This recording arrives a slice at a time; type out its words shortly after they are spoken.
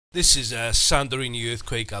This is a Santorini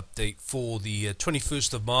earthquake update for the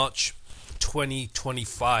 21st of March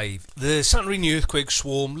 2025. The Santorini earthquake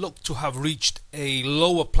swarm looked to have reached a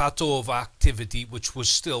lower plateau of activity which was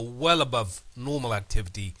still well above normal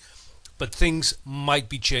activity, but things might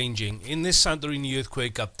be changing. In this Santorini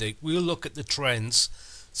earthquake update, we'll look at the trends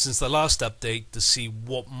since the last update to see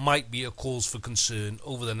what might be a cause for concern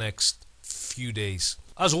over the next few days.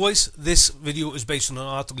 As always, this video is based on an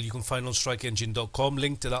article you can find on strikeengine.com.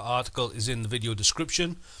 Link to that article is in the video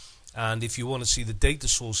description, and if you want to see the data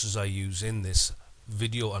sources I use in this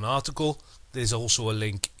video and article, there's also a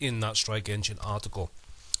link in that Strike Engine article.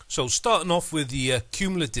 So starting off with the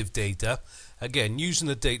cumulative data, again using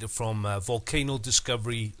the data from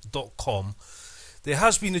volcanodiscovery.com, there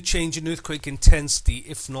has been a change in earthquake intensity,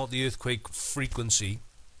 if not the earthquake frequency.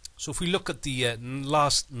 So if we look at the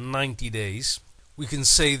last 90 days, we can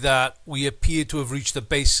say that we appear to have reached the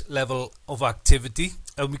base level of activity,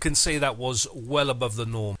 and we can say that was well above the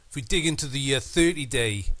norm. If we dig into the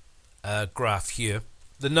 30-day graph here,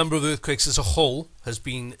 the number of earthquakes as a whole has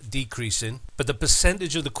been decreasing, but the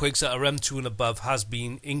percentage of the quakes that are M2 and above has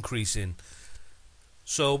been increasing.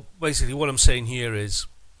 So basically what I'm saying here is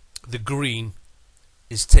the green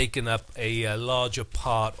is taking up a larger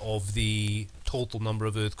part of the total number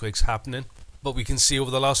of earthquakes happening. But we can see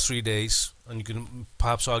over the last 3 days, and you can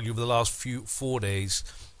perhaps argue over the last 4 days,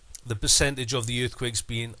 the percentage of the earthquakes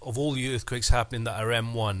of all the earthquakes happening that are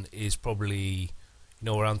M1 is probably,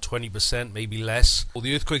 around 20%, maybe less. Well,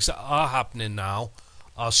 the earthquakes that are happening now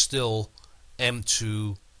are still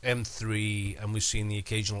M2, M3, and we've seen the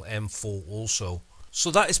occasional M4 also.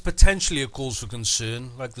 So that is potentially a cause for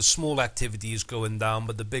concern. Like, the small activity is going down,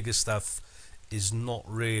 but the bigger stuff is not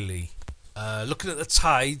really. Looking at the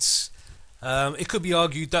tides, it could be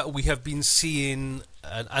argued that we have been seeing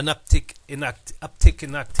an uptick in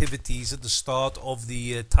activities at the start of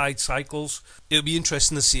the tide cycles. It'll be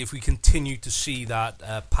interesting to see if we continue to see that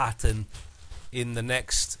pattern in the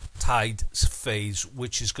next tide phase,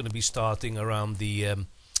 which is going to be starting around the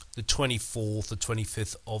 24th or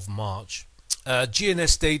 25th of March.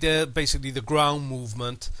 GNS data, basically the ground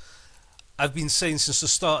movement. I've been saying since the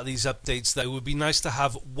start of these updates that it would be nice to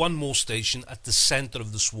have one more station at the center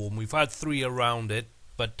of the swarm. We've had 3 around it,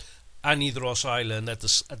 but Anidros Island at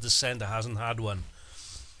the center hasn't had one.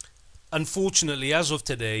 Unfortunately, as of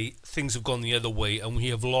today, things have gone the other way, and we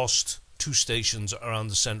have lost 2 stations around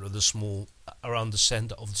the center of the swarm.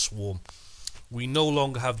 We no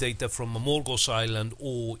longer have data from Amorgos Island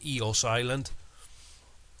or Eos Island.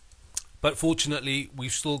 But fortunately,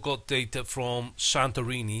 we've still got data from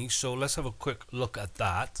Santorini, so let's have a quick look at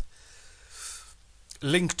that.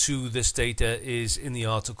 Link to this data is in the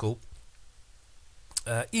article.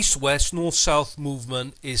 East-west, north-south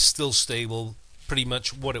movement is still stable, pretty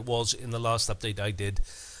much what it was in the last update I did.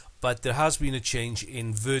 But there has been a change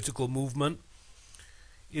in vertical movement.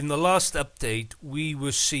 In the last update, we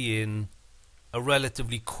were seeing a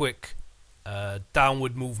relatively quick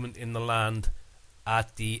downward movement in the land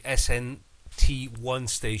at the SNT1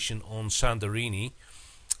 station on Santorini,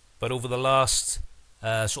 but over the last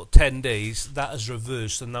 10 days that has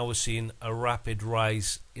reversed, and now we're seeing a rapid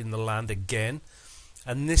rise in the land again,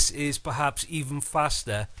 and this is perhaps even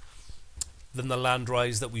faster than the land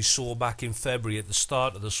rise that we saw back in February at the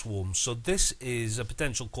start of the swarm. So this is a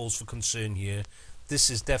potential cause for concern here.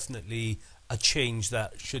 This is definitely a change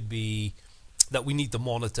that we need to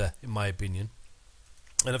monitor, in my opinion.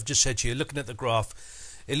 And I've just said here, looking at the graph,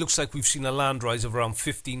 it looks like we've seen a land rise of around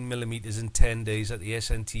 15 millimeters in 10 days at the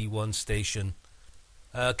SNT1 station.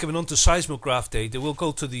 Coming on to seismograph data, we'll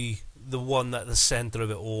go to the one at the center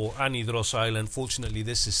of it all, Anidros Island. Fortunately,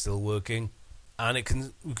 this is still working, and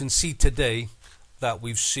we can see today that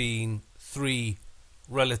we've seen 3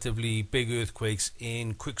 relatively big earthquakes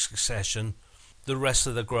in quick succession. The rest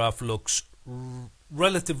of the graph looks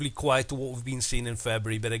relatively quiet to what we've been seeing in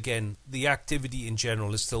February, but again, the activity in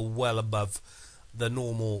general is still well above the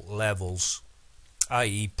normal levels,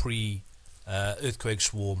 i.e. pre-earthquake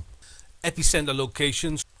swarm. Epicenter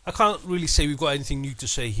locations, I can't really say we've got anything new to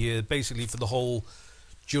say here. Basically, for the whole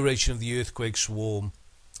duration of the earthquake swarm,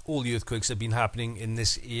 all the earthquakes have been happening in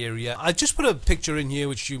this area. I just put a picture in here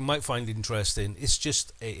which you might find interesting. It's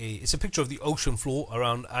just it's a picture of the ocean floor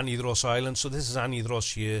around Anidros Island. So this is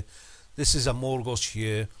Anidros here. This is Amorgos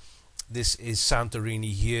here, this is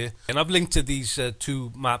Santorini here, and I've linked to these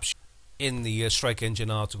 2 maps in the Strike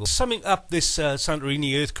Engine article. Summing up this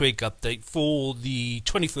Santorini earthquake update for the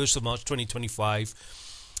 21st of March 2025,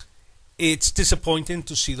 it's disappointing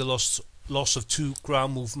to see the loss of 2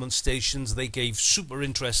 ground movement stations. They gave super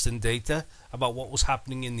interesting data about what was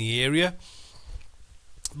happening in the area.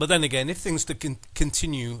 But then again, if things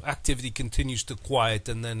continue, activity continues to quiet,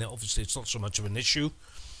 and then obviously it's not so much of an issue.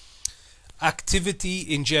 Activity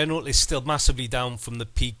in general is still massively down from the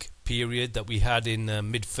peak period that we had in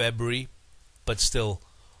mid-February, but still,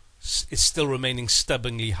 it's still remaining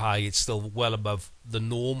stubbornly high. It's still well above the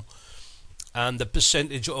norm, and the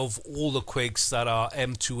percentage of all the quakes that are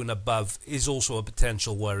M2 and above is also a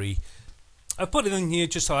potential worry. I put it in here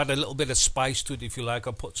just to add a little bit of spice to it, if you like.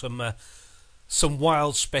 I put some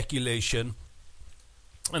wild speculation,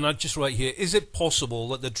 and I just write here: is it possible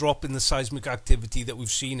that the drop in the seismic activity that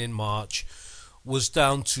we've seen in March was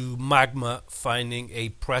down to magma finding a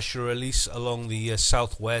pressure release along the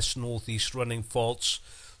southwest northeast running faults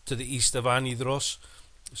to the east of Anhydros?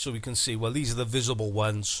 So we can see, well, these are the visible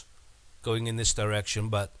ones going in this direction,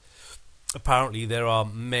 but apparently there are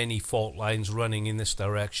many fault lines running in this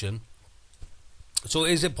direction. So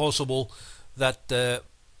is it possible that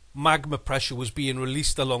magma pressure was being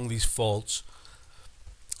released along these faults,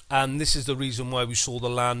 and this is the reason why we saw the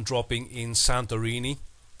land dropping in Santorini?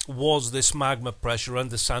 Was this magma pressure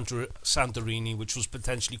under Santorini, which was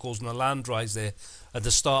potentially causing a land rise there at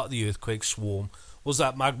the start of the earthquake swarm, was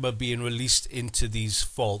that magma being released into these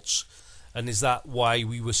faults? And is that why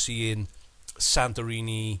we were seeing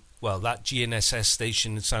Santorini, well, that GNSS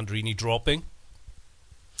station in Santorini dropping?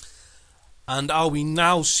 And are we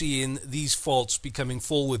now seeing these faults becoming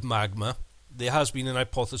full with magma? There has been an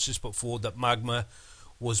hypothesis put forward that magma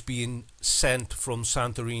was being sent from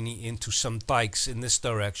Santorini into some dikes in this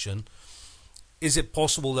direction. Is it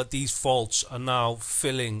possible that these faults are now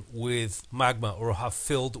filling with magma, or have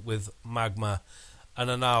filled with magma,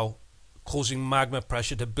 and are now causing magma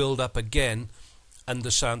pressure to build up again under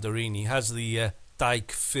Santorini? Has the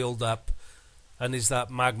dike filled up, and is that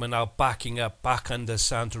magma now backing up back under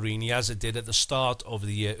Santorini as it did at the start of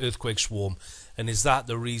the earthquake swarm? And is that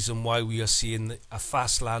the reason why we are seeing a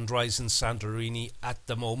fast land rise in Santorini at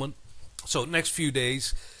the moment? So next few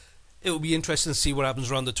days, it will be interesting to see what happens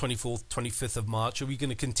around the 24th, 25th of March. Are we going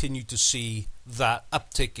to continue to see that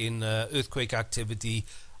uptick in earthquake activity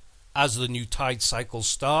as the new tide cycle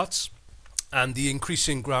starts? And the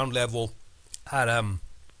increasing ground level at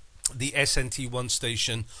the SNT1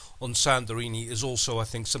 station on Santorini is also, I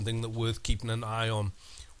think, something that worth keeping an eye on.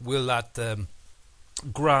 Will that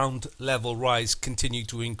ground level rise continue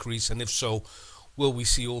to increase, and if so, will we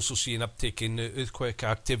also see an uptick in earthquake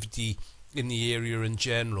activity in the area in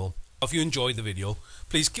general? If you enjoyed the video,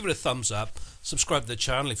 please give it a thumbs up, subscribe to the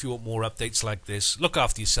channel if you want more updates like this. Look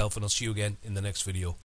after yourself, and I'll see you again in the next video.